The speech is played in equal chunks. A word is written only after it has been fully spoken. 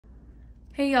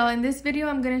Hey y'all, in this video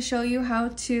I'm going to show you how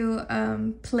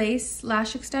to place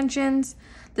lash extensions,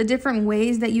 the different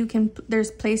ways that you can, there's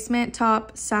placement,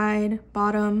 top, side,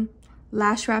 bottom,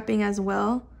 lash wrapping as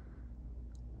well.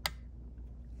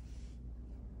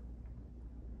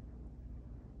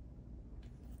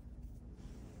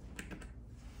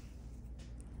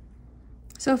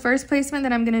 So first placement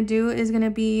that I'm going to do is going to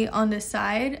be on the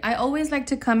side. I always like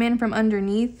to come in from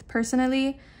underneath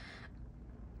personally.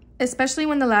 Especially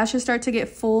when the lashes start to get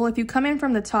full, if you come in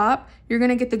from the top, you're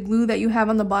gonna get the glue that you have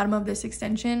on the bottom of this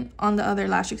extension on the other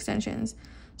lash extensions.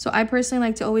 So I personally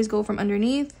like to always go from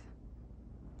underneath.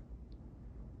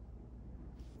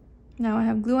 Now I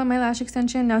have glue on my lash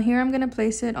extension. Now here I'm gonna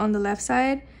place it on the left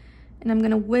side and I'm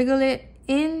gonna wiggle it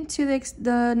into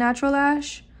the natural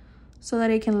lash so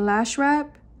that it can lash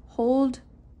wrap, hold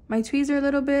my tweezer a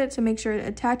little bit to make sure it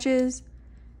attaches.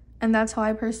 And that's how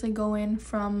I personally go in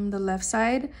from the left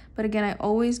side. But again, I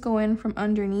always go in from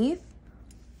underneath.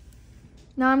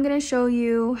 Now I'm gonna show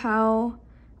you how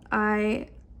I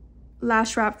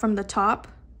lash wrap from the top.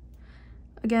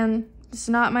 Again, it's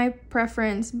not my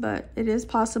preference, but it is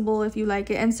possible if you like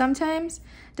it. And sometimes,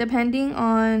 depending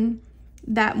on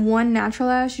that one natural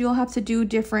lash, you'll have to do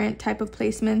different type of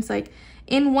placements. Like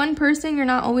in one person, you're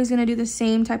not always gonna do the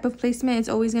same type of placement. It's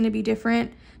always gonna be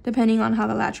different depending on how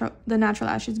the natural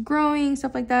lash is growing,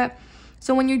 stuff like that.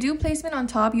 So when you do placement on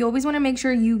top, you always want to make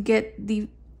sure you get the,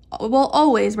 well,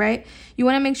 always, right? You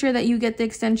want to make sure that you get the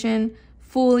extension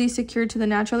fully secured to the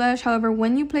natural lash. However,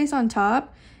 when you place on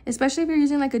top, especially if you're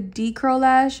using like a D-curl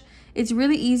lash, it's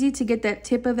really easy to get that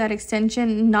tip of that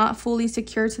extension not fully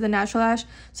secured to the natural lash.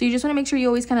 So you just want to make sure you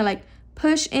always kind of like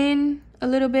push in a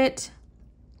little bit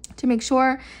to make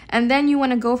sure. And then you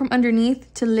want to go from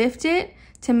underneath to lift it,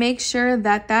 to make sure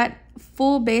that that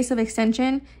full base of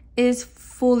extension is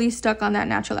fully stuck on that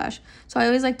natural lash. So I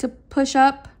always like to push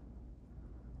up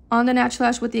on the natural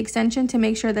lash with the extension to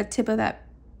make sure that tip of that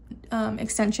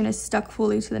extension is stuck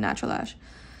fully to the natural lash.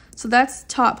 So that's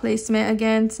top placement.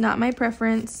 Again, it's not my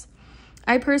preference.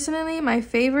 I personally, my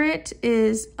favorite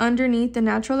is underneath the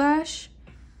natural lash,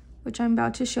 which I'm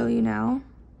about to show you now.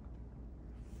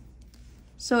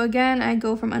 So again, I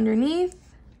go from underneath,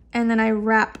 and then I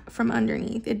wrap from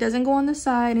underneath. It doesn't go on the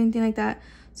side, anything like that.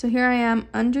 So here I am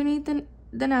underneath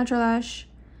the natural lash.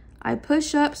 I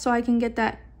push up so I can get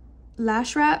that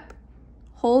lash wrap,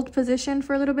 hold position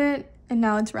for a little bit, and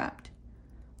now it's wrapped.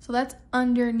 So that's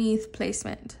underneath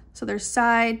placement. So there's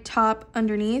side, top,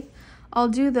 underneath. I'll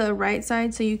do the right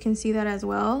side so you can see that as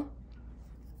well.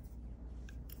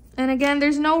 And again,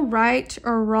 there's no right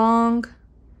or wrong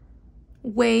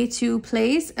way to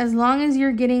place, as long as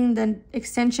you're getting the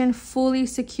extension fully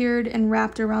secured and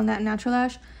wrapped around that natural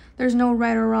lash. There's no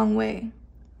right or wrong way.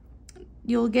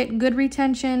 You'll get good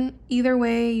retention either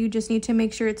way. You just need to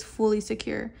make sure it's fully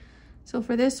secure. So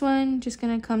for this one, just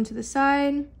gonna come to the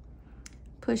side,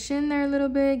 push in there a little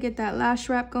bit, get that lash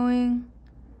wrap going,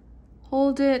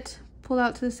 hold it, pull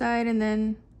out to the side, and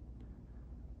then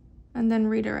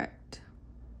redirect.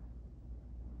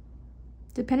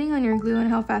 Depending on your glue and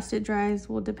how fast it dries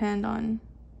will depend on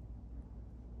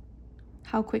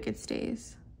how quick it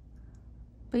stays.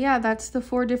 But yeah, that's the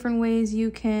 4 different ways you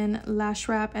can lash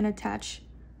wrap and attach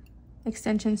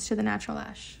extensions to the natural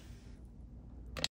lash.